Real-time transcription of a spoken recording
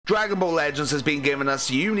Dragon Ball Legends has been giving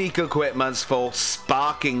us unique equipments for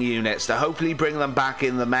sparking units to hopefully bring them back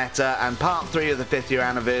in the meta, and part 3 of the 5th year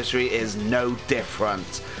anniversary is no different.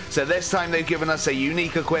 So this time they've given us a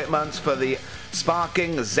unique equipment for the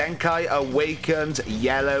sparking Zenkai Awakened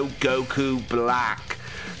Yellow Goku Black.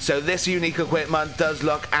 So this unique equipment does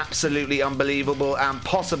look absolutely unbelievable and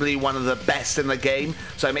possibly one of the best in the game.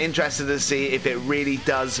 So I'm interested to see if it really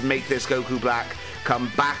does make this Goku Black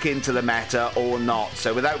come back into the meta or not.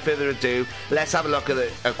 So without further ado, let's have a look at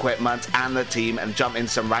the equipment and the team and jump in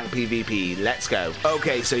some rank PvP. Let's go.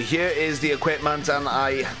 Okay, so here is the equipment, and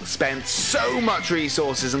I spent so much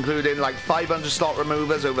resources, including like 500 slot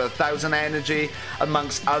removers, over 1,000 energy,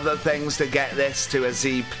 amongst other things, to get this to a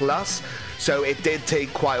Z+. So it did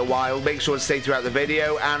take quite a while. Make sure to stay throughout the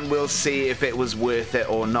video and we'll see if it was worth it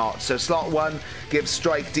or not. So slot 1 gives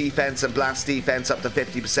strike defense and blast defense up to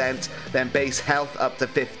 50%, then base health up to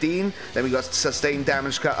 15, then we got sustained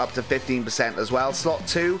damage cut up to 15% as well. Slot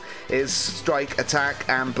 2 is strike attack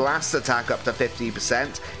and blast attack up to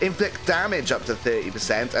 50%, inflict damage up to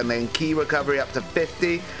 30%, and then key recovery up to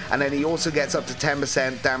 50, and then he also gets up to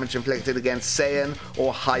 10% damage inflicted against Saiyan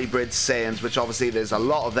or hybrid Saiyans, which obviously there's a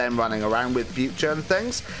lot of them running around with future and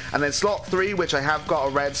things. And then slot 3, which I have got a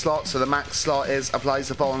red slot, so the max slot is applies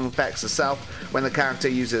the following effects herself when the character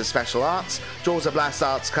uses special arts, draws a blast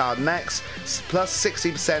arts card next, plus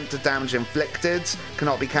 60% to damage inflicted,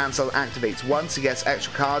 cannot be cancelled, activates once. He gets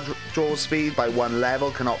extra card draw speed by 1 level,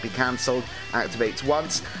 cannot be cancelled, activates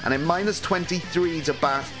once, and then minus 23 to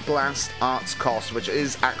blast arts cost, which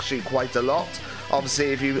is actually quite a lot. Obviously,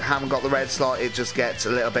 if you haven't got the red slot, it just gets a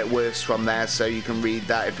little bit worse from there, so you can read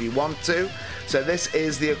that if you want to. So this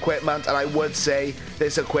is the equipment, and I would say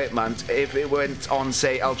this equipment, if it went on,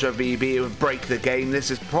 say, Ultra VB, it would break the game.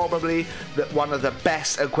 This is probably one of the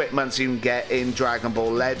best equipments you can get in Dragon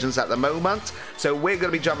Ball Legends at the moment. So we're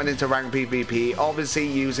going to be jumping into rank PvP, obviously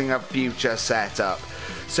using a future setup.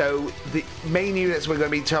 So the main units we're going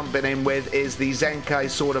to be jumping in with is the Zenkai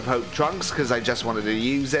Sword of Hope Trunks, because I just wanted to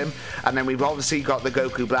use him. And then we've obviously got the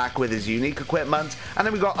Goku Black with his unique equipment. And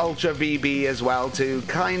then we've got Ultra VB as well to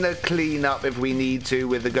kind of clean up if we need to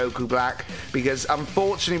with the Goku Black. Because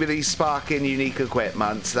unfortunately with these sparking unique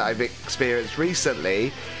equipments that I've experienced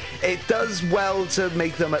recently, it does well to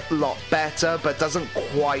make them a lot better, but doesn't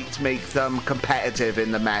quite make them competitive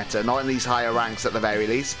in the meta, not in these higher ranks at the very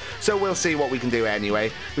least. So we'll see what we can do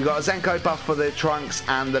anyway. We've got a Zenkai buff for the Trunks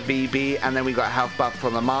and the VB, and then we got a health buff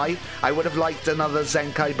for the Mai. I would have liked another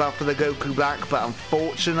Zenkai buff for the Goku Black, but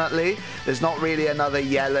unfortunately, there's not really another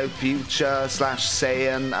yellow future /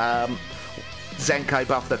 Saiyan Zenkai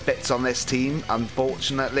buff that fits on this team,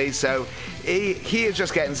 unfortunately. So he is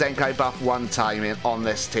just getting Zenkai buff one time on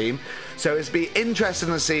this team. So it's be interesting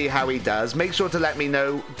to see how he does. Make sure to let me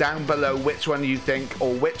know down below which one you think,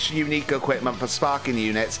 or which unique equipment for sparking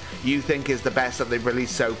units you think is the best that they've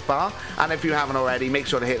released so far. And if you haven't already, make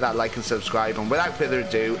sure to hit that like and subscribe. And without further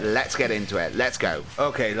ado, let's get into it. Let's go.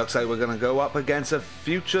 Okay, looks like we're going to go up against a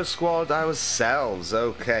future squad ourselves.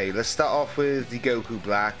 Okay, let's start off with the Goku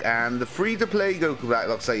Black. And the free-to-play Goku Black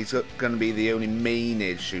looks like he's going to be the only main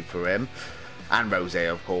issue for him. And Rose,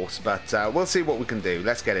 of course, but we'll see what we can do.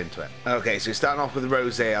 Let's get into it. Okay, so starting off with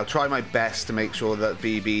Rose, I'll try my best to make sure that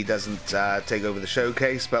VB doesn't take over the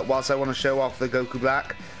showcase, but whilst I want to show off the Goku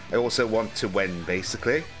Black, I also want to win,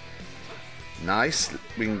 basically. Nice.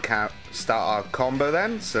 We can start our combo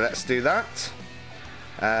then, so let's do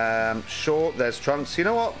that. Sure, there's Trunks. You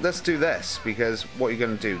know what? Let's do this, because what are you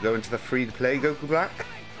going to do? Go into the free-to-play Goku Black?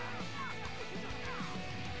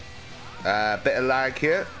 Bit of lag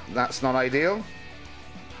here, that's not ideal.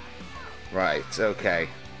 Right, okay.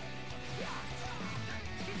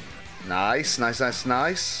 Nice, nice, nice,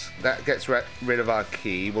 nice. That gets rid of our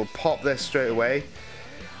key. We'll pop this straight away.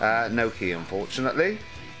 No key, unfortunately.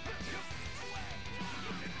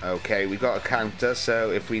 Okay, we got a counter,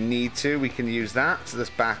 so if we need to, we can use that. So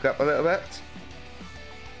let's back up a little bit.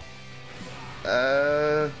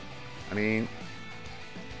 I mean...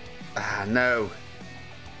 no.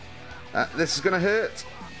 This is going to hurt.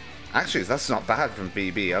 Actually, that's not bad from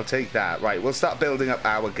BB. I'll take that. Right, we'll start building up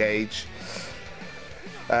our gauge.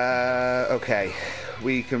 Okay,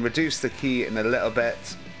 we can reduce the key in a little bit.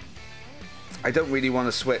 I don't really want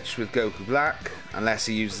to switch with Goku Black unless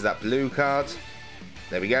he uses that blue card.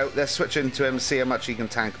 There we go. Let's switch into him and see how much he can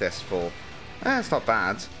tank this for. It's not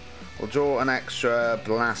bad. We'll draw an extra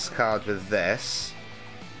blast card with this.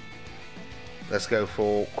 Let's go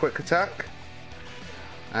for quick attack.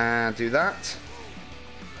 And do that.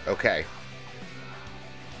 Okay.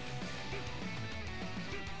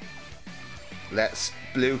 Let's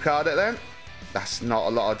blue card it then. That's not a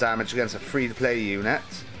lot of damage against a free-to-play unit.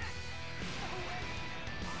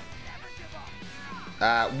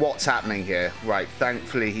 What's happening here? Right,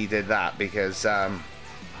 thankfully he did that because it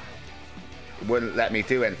wouldn't let me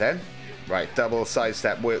do anything. Right, double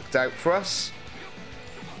sidestep worked out for us.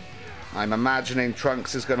 I'm imagining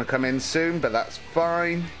Trunks is going to come in soon, but that's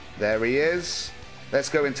fine. There he is. Let's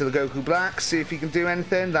go into the Goku Black, see if he can do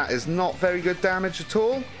anything. That is not very good damage at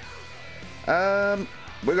all. We're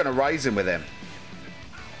going to rise him with him.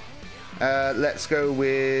 Let's go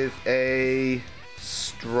with a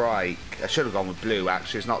strike. I should have gone with blue,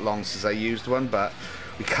 actually. It's not long since I used one, but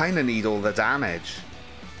we kind of need all the damage.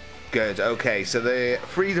 Good, okay, so the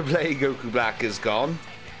free-to-play Goku Black is gone.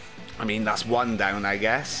 I mean, that's one down, I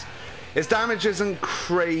guess. His damage isn't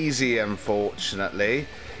crazy, unfortunately.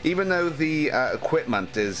 Even though the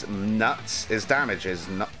equipment is nuts, his damage is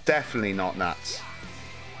definitely not nuts.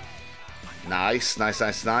 Nice, nice,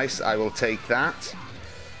 nice, nice. I will take that.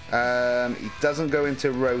 He doesn't go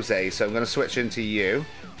into Rose, so I'm going to switch into you.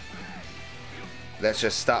 Let's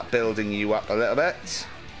just start building you up a little bit.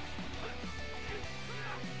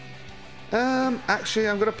 Actually,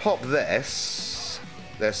 I'm going to pop this.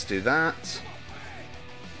 Let's do that.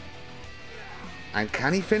 And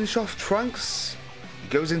can he finish off Trunks? He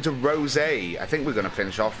goes into Rose. I think we're going to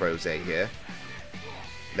finish off Rose here.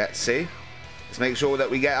 Let's see. Let's make sure that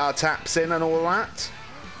we get our taps in and all that.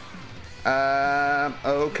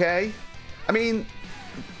 Okay. I mean,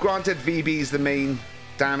 granted, VB's the main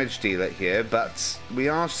damage dealer here, but we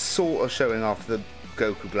are sort of showing off the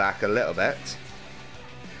Goku Black a little bit.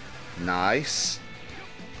 Nice.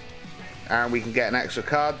 And we can get an extra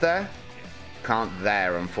card there. Can't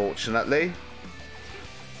there, unfortunately.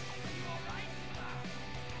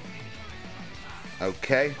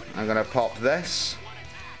 Okay, I'm going to pop this.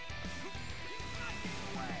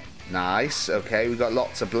 Nice. Okay, we got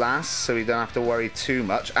lots of blasts, so we don't have to worry too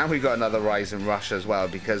much. And we got another Rise and Rush as well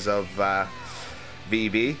because of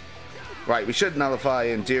VB. Right, we should nullify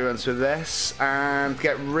Endurance with this and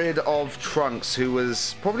get rid of Trunks, who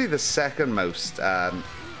was probably the second most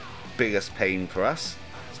biggest pain for us.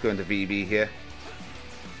 Let's go into VB here.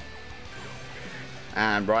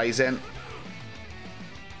 And Rise in.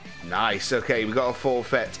 Nice, okay, we got a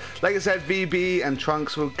forfeit. Like I said, VB and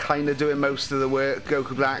Trunks were kind of doing most of the work.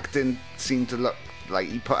 Goku Black didn't seem to look like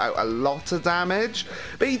he put out a lot of damage,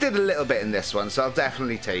 but he did a little bit in this one, so I'll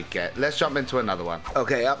definitely take it. Let's jump into another one.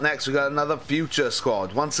 Okay, up next we got another Future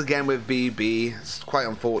Squad, once again with VB. It's quite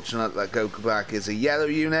unfortunate that Goku Black is a yellow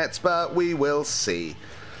unit, but we will see.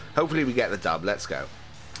 Hopefully we get the dub. Let's go.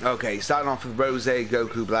 Okay, starting off with Rose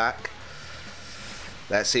Goku Black.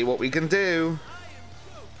 Let's see what we can do.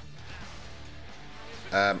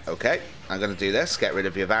 Okay, I'm going to do this, get rid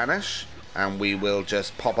of your Vanish, and we will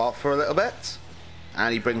just pop off for a little bit.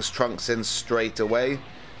 And he brings Trunks in straight away.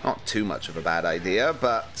 Not too much of a bad idea,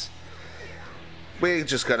 but we're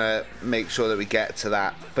just going to make sure that we get to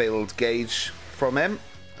that filled gauge from him,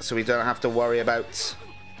 so we don't have to worry about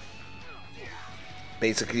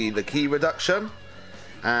basically the key reduction,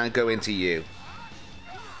 and go into you.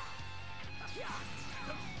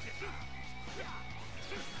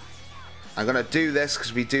 I'm going to do this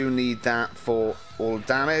because we do need that for all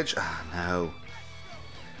damage. Ah, no.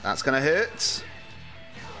 That's going to hurt.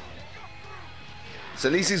 So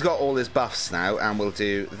at least he's got all his buffs now, and we'll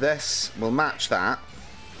do this. We'll match that.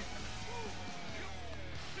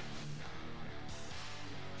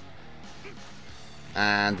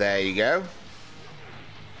 And there you go.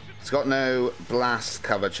 It's got no blast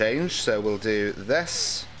cover change, so we'll do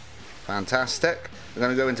this. Fantastic. We're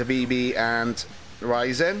going to go into VB and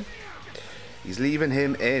Rise in. He's leaving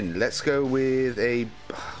him in. Let's go with a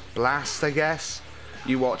blast, I guess.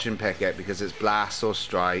 You watch him pick it because it's blast or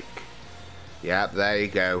strike. Yep, there you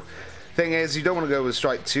go. Thing is, you don't want to go with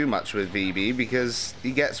strike too much with VB because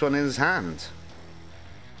he gets one in his hand.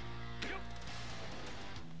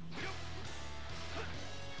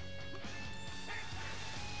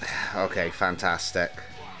 Okay, fantastic.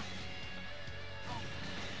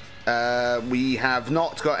 We have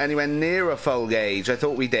not got anywhere near a full gauge. I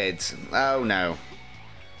thought we did. Oh no.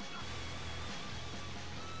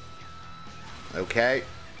 Okay.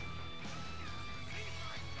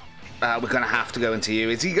 We're going to have to go into you.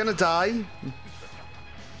 Is he going to die?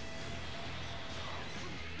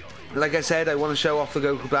 Like I said, I want to show off the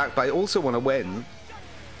Goku Black, but I also want to win.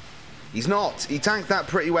 He's not. He tanked that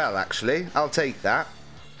pretty well, actually. I'll take that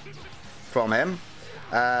from him.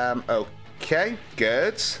 Okay,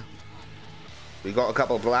 good. We got a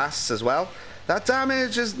couple of blasts as well. That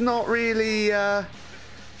damage is not really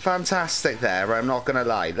fantastic there, I'm not going to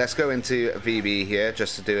lie. Let's go into VB here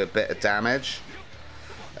just to do a bit of damage.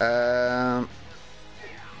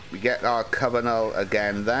 We get our cover null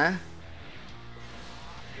again there.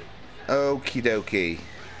 Okie dokie.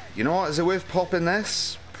 You know what? Is it worth popping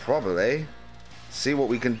this? Probably. See what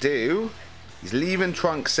we can do. He's leaving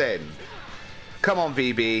Trunks in. Come on,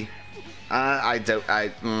 VB. I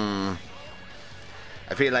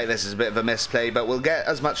feel like this is a bit of a misplay, but we'll get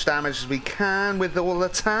as much damage as we can with all the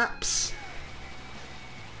taps.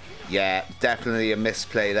 Yeah, definitely a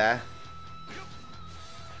misplay there.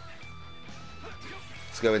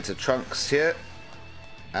 Let's go into Trunks here.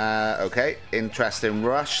 Okay, interesting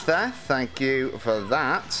rush there. Thank you for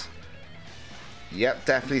that. Yep,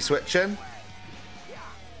 definitely switching.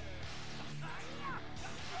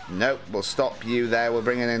 Nope, we'll stop you there. We're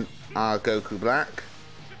bringing in our Goku Black.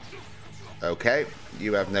 Okay,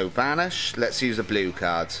 you have no vanish. Let's use a blue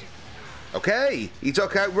card. Okay, he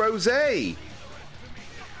took out Rose.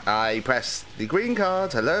 I pressed the green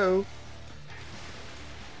card. Hello.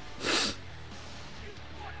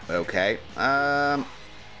 Okay,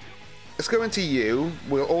 let's go into you.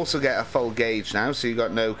 We'll also get a full gauge now, so you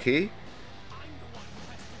got no key.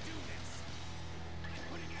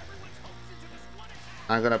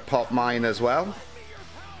 I'm going to pop mine as well.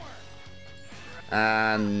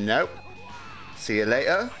 And nope. See you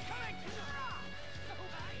later.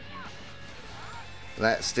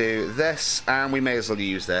 Let's do this, and we may as well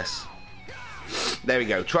use this. There we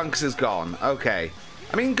go. Trunks is gone. Okay.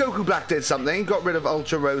 I mean, Goku Black did something. Got rid of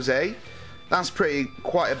Ultra Rose. That's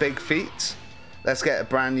quite a big feat. Let's get a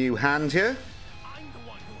brand new hand here.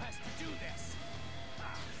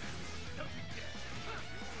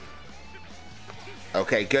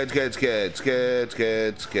 Okay, good.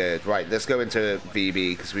 Right, let's go into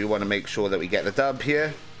VB because we want to make sure that we get the dub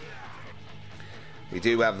here. We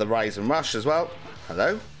do have the Rise and Rush as well.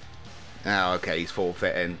 Hello? Oh, okay, he's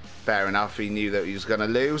forfeiting. Fair enough, he knew that he was going to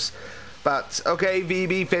lose. But, okay,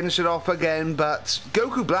 VB finished it off again, but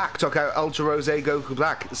Goku Black took out Ultra Rose Goku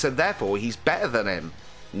Black, so therefore he's better than him.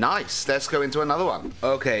 Nice, let's go into another one.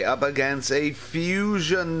 Okay, up against a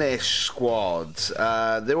fusion-ish squad.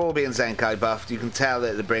 They're all being Zenkai buffed. You can tell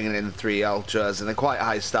that they're bringing in 3 Ultras, and they're quite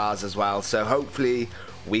high stars as well, so hopefully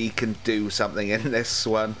we can do something in this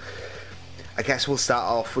one. I guess we'll start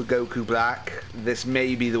off with Goku Black. This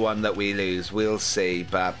may be the one that we lose, we'll see,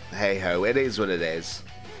 but hey-ho, it is what it is.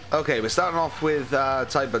 Okay, we're starting off with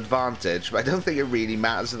type advantage, but I don't think it really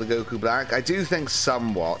matters with the Goku Black. I do think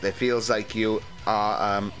somewhat. It feels like you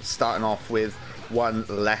are starting off with one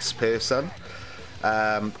less person.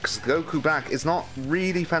 Because Goku Black is not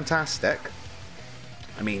really fantastic.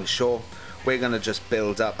 I mean, sure, we're going to just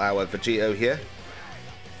build up our Vegito here.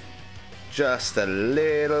 Just a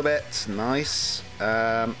little bit. Nice.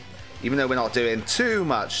 Even though we're not doing too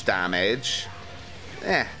much damage.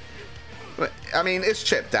 I mean, it's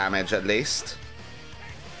chip damage at least.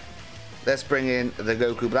 Let's bring in the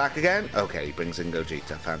Goku Black again. Okay, he brings in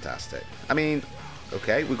Gogeta. Fantastic. I mean,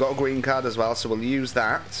 okay, we've got a green card as well, so we'll use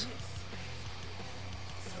that.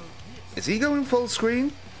 Is he going full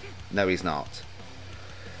screen? No, he's not.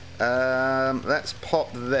 Let's pop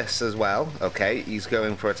this as well. Okay, he's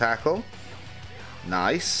going for a tackle.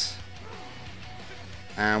 Nice.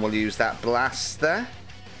 And we'll use that blast there.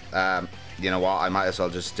 You know what? I might as well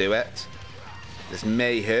just do it. This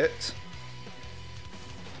may hurt.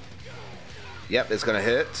 Yep, it's going to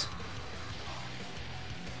hurt.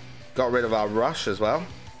 Got rid of our rush as well.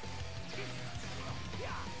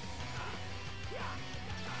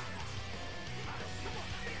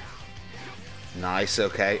 Nice,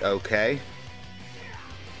 okay.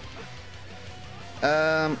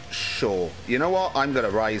 Sure. You know what? I'm going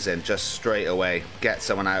to rise in just straight away. Get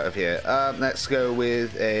someone out of here. Let's go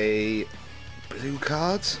with a blue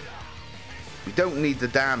card. We don't need the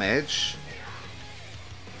damage.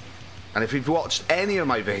 And if you've watched any of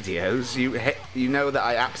my videos, you know that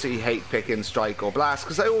I absolutely hate picking Strike or Blast,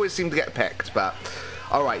 because I always seem to get picked, but...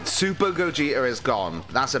 Alright, Super Gogeta is gone.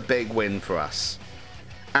 That's a big win for us.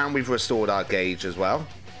 And we've restored our gauge as well.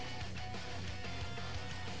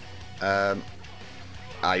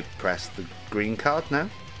 I pressed the green card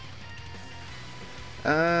now.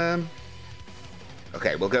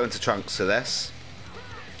 Okay, we'll go into Trunks for this.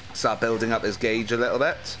 Start building up his gauge a little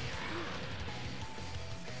bit.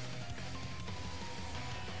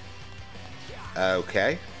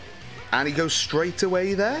 Okay. And he goes straight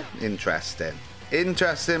away there? Interesting.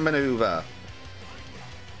 Interesting maneuver.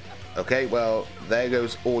 Okay, well, there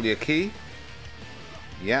goes all your key.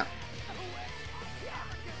 Yeah.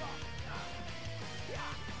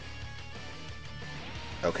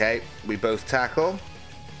 Okay, we both tackle.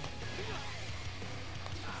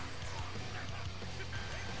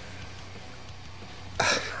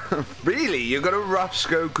 Really? You're gonna rush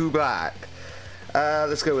Goku Black?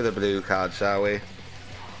 Let's go with a blue card, shall we?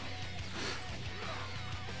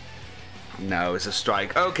 No, it's a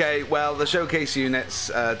strike. Okay, well, the showcase unit's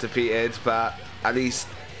defeated, but at least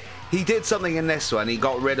he did something in this one. He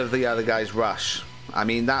got rid of the other guy's rush. I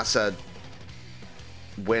mean, that's a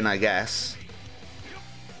win, I guess.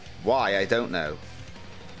 Why? I don't know.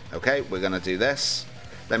 Okay, we're going to do this.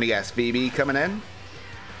 Let me guess, VB coming in?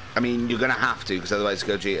 I mean, you're going to have to, because otherwise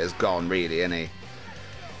Gogeta's gone, really, isn't he?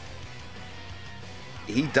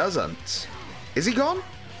 He doesn't. Is he gone?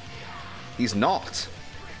 He's not.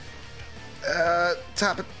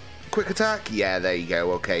 Tap, quick attack? Yeah, there you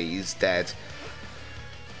go. Okay, he's dead.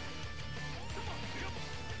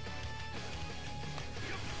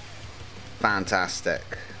 Fantastic.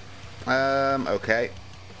 Okay.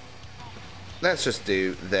 Let's just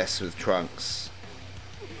do this with Trunks.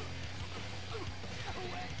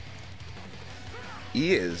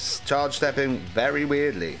 He is charge stepping very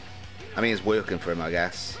weirdly. I mean, it's working for him, I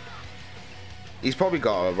guess. He's probably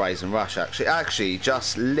got a Rise and Rush, actually. Actually,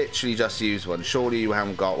 literally just used one. Surely you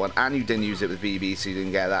haven't got one. And you didn't use it with VB, so you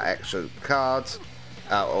didn't get that extra card.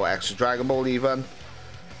 Or extra Dragon Ball, even.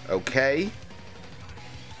 Okay.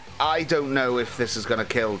 I don't know if this is going to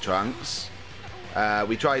kill Trunks.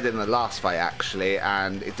 We tried it in the last fight, actually,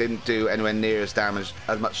 and it didn't do anywhere near as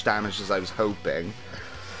much damage as I was hoping.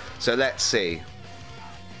 So let's see.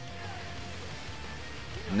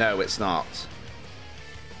 No, it's not.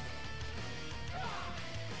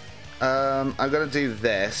 I'm going to do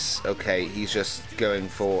this. Okay, he's just going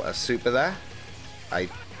for a super there. I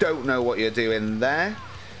don't know what you're doing there.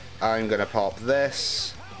 I'm going to pop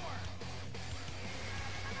this.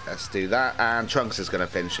 Let's do that. And Trunks is going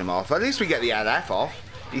to finish him off. At least we get the LF off.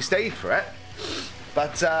 He stayed for it.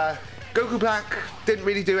 But Goku Black didn't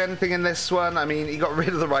really do anything in this one. I mean, he got rid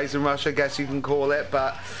of the Rise and Rush, I guess you can call it.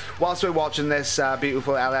 But whilst we're watching this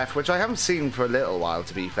beautiful LF, which I haven't seen for a little while,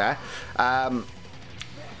 to be fair, I'll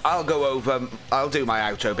do my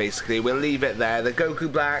outro basically. We'll leave it there. The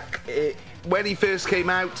Goku Black, when he first came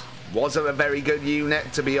out, wasn't a very good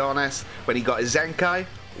unit, to be honest. When he got his Zenkai,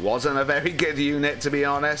 wasn't a very good unit, to be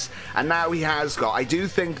honest. And now he has got, I do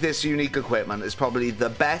think this unique equipment is probably the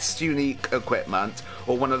best unique equipment,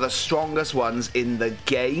 or one of the strongest ones in the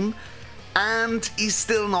game. And he's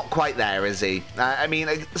still not quite there, is he? I mean,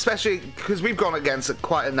 especially because we've gone against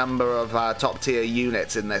quite a number of top tier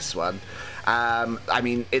units in this one. I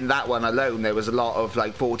mean, in that one alone, there was a lot of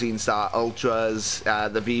like 14-star ultras.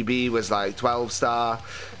 The VB was like 12-star.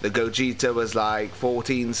 The Gogeta was like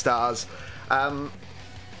 14 stars.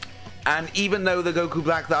 And even though the Goku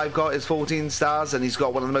Black that I've got is 14 stars and he's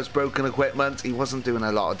got one of the most broken equipment, he wasn't doing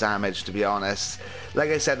a lot of damage, to be honest. Like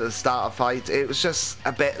I said at the start of the fight, it was just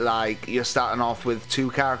a bit like you're starting off with 2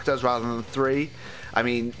 characters rather than 3. I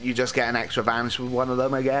mean, you just get an extra vanish with one of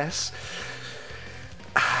them, I guess.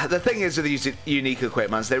 The thing is with these unique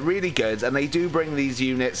equipments, they're really good, and they do bring these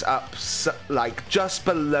units up like just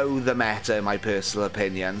below the meta, in my personal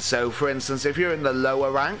opinion. So, for instance, if you're in the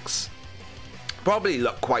lower ranks, probably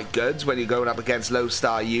look quite good when you're going up against low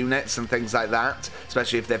star units and things like that,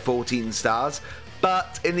 especially if they're 14 stars.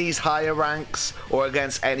 But in these higher ranks or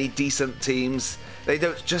against any decent teams, they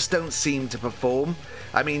just don't seem to perform.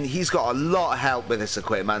 I mean, he's got a lot of help with this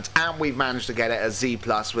equipment, and we've managed to get it a Z+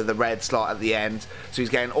 with a red slot at the end, so he's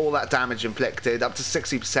getting all that damage inflicted, up to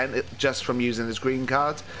 60% just from using his green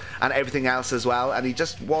card, and everything else as well, and he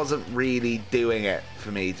just wasn't really doing it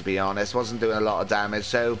for me, to be honest. Wasn't doing a lot of damage,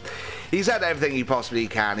 so he's had everything he possibly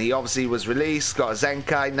can. He obviously was released, got a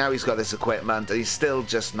Zenkai, now he's got this equipment, and he's still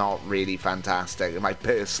just not really fantastic, in my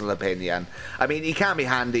personal opinion. I mean, he can be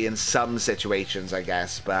handy in some situations, I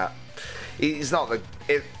guess, but he's not the...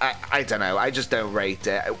 I don't know, I just don't rate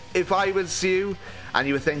it. If I was you, and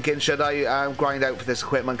you were thinking, should I grind out for this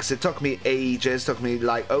equipment, because it took me ages, took me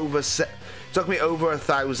like over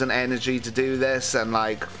 1,000 energy to do this, and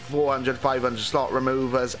like 400, 500 slot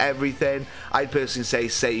removers, everything. I'd personally say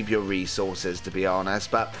save your resources, to be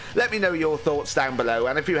honest. But let me know your thoughts down below,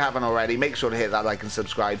 and if you haven't already, make sure to hit that like and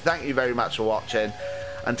subscribe. Thank you very much for watching.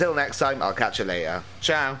 Until next time, I'll catch you later.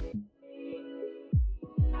 Ciao.